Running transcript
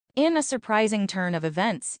In a surprising turn of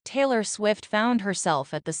events, Taylor Swift found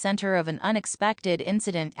herself at the center of an unexpected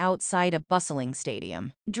incident outside a bustling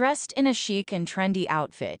stadium. Dressed in a chic and trendy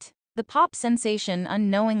outfit, the pop sensation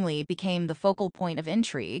unknowingly became the focal point of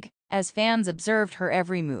intrigue, as fans observed her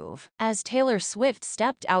every move. As Taylor Swift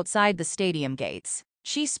stepped outside the stadium gates,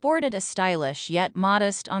 she sported a stylish yet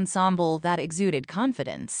modest ensemble that exuded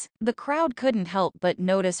confidence. The crowd couldn't help but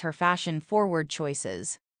notice her fashion-forward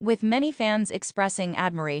choices, with many fans expressing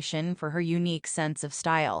admiration for her unique sense of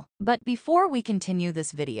style. But before we continue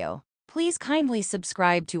this video, please kindly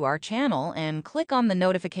subscribe to our channel and click on the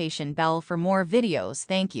notification bell for more videos.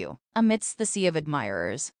 Thank you. Amidst the sea of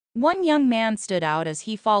admirers, one young man stood out as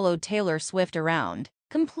he followed Taylor Swift around,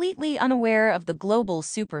 completely unaware of the global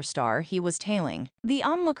superstar he was tailing. The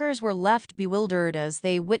onlookers were left bewildered as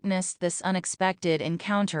they witnessed this unexpected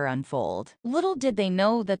encounter unfold. Little did they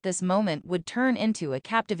know that this moment would turn into a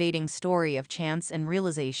captivating story of chance and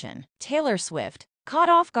realization. Taylor Swift, caught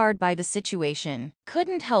off guard by the situation,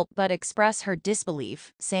 couldn't help but express her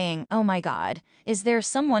disbelief, saying, "Oh my God, is there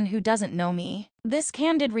someone who doesn't know me?" This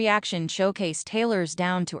candid reaction showcased Taylor's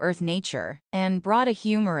down-to-earth nature and brought a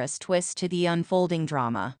humorous twist to the unfolding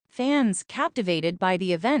drama. Fans, captivated by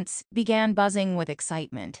the events, began buzzing with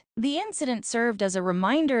excitement. The incident served as a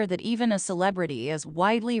reminder that even a celebrity as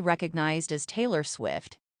widely recognized as Taylor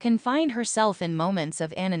Swift can find herself in moments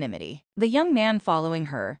of anonymity. The young man following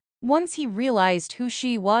her, once he realized who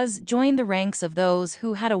she was, joined the ranks of those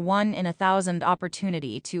who had a one-in-1,000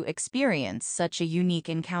 opportunity to experience such a unique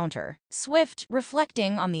encounter. Swift,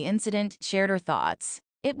 reflecting on the incident, shared her thoughts.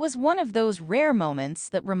 "It was one of those rare moments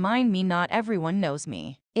that remind me not everyone knows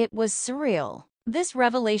me. It was surreal." This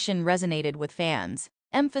revelation resonated with fans,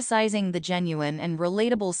 emphasizing the genuine and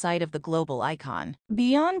relatable side of the global icon.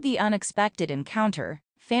 Beyond the unexpected encounter,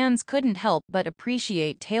 fans couldn't help but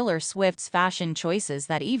appreciate Taylor Swift's fashion choices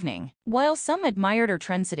that evening. While some admired her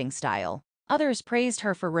trendsetting style, others praised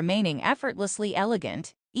her for remaining effortlessly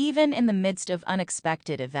elegant, even in the midst of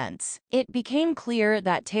unexpected events. It became clear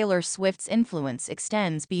that Taylor Swift's influence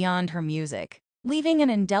extends beyond her music, leaving an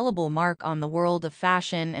indelible mark on the world of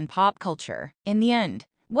fashion and pop culture. In the end,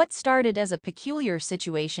 what started as a peculiar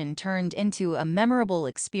situation turned into a memorable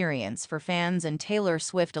experience for fans and Taylor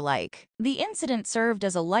Swift alike. The incident served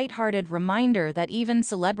as a lighthearted reminder that even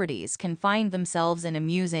celebrities can find themselves in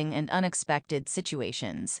amusing and unexpected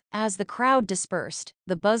situations. As the crowd dispersed,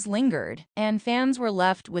 the buzz lingered, and fans were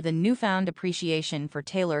left with a newfound appreciation for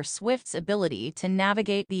Taylor Swift's ability to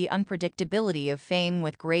navigate the unpredictability of fame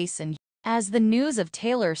with grace and as the news of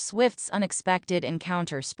Taylor Swift's unexpected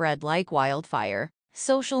encounter spread like wildfire,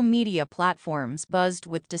 social media platforms buzzed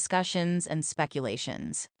with discussions and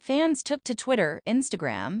speculations. Fans took to Twitter,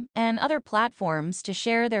 Instagram, and other platforms to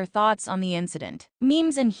share their thoughts on the incident.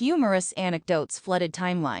 Memes and humorous anecdotes flooded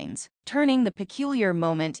timelines, turning the peculiar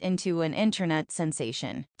moment into an internet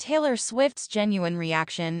sensation. Taylor Swift's genuine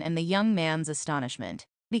reaction and the young man's astonishment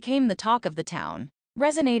became the talk of the town,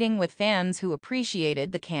 resonating with fans who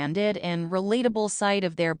appreciated the candid and relatable side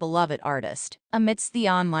of their beloved artist. Amidst the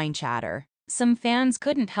online chatter, some fans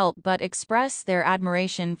couldn't help but express their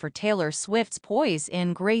admiration for Taylor Swift's poise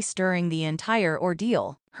and grace during the entire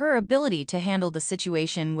ordeal. Her ability to handle the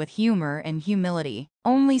situation with humor and humility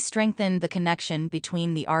only strengthened the connection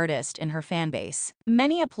between the artist and her fanbase.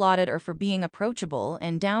 Many applauded her for being approachable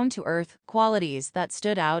and down-to-earth, qualities that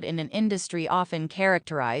stood out in an industry often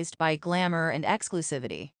characterized by glamour and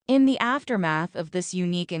exclusivity. In the aftermath of this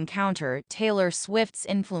unique encounter, Taylor Swift's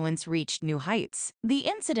influence reached new heights. The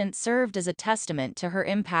incident served as a testament to her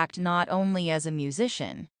impact not only as a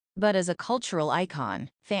musician, but as a cultural icon.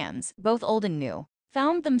 Fans, both old and new,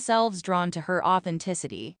 found themselves drawn to her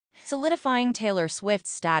authenticity, solidifying Taylor Swift's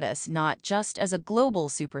status not just as a global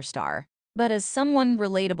superstar, but as someone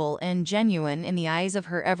relatable and genuine in the eyes of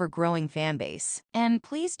her ever-growing fanbase. And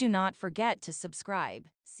please do not forget to subscribe.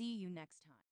 See you next time.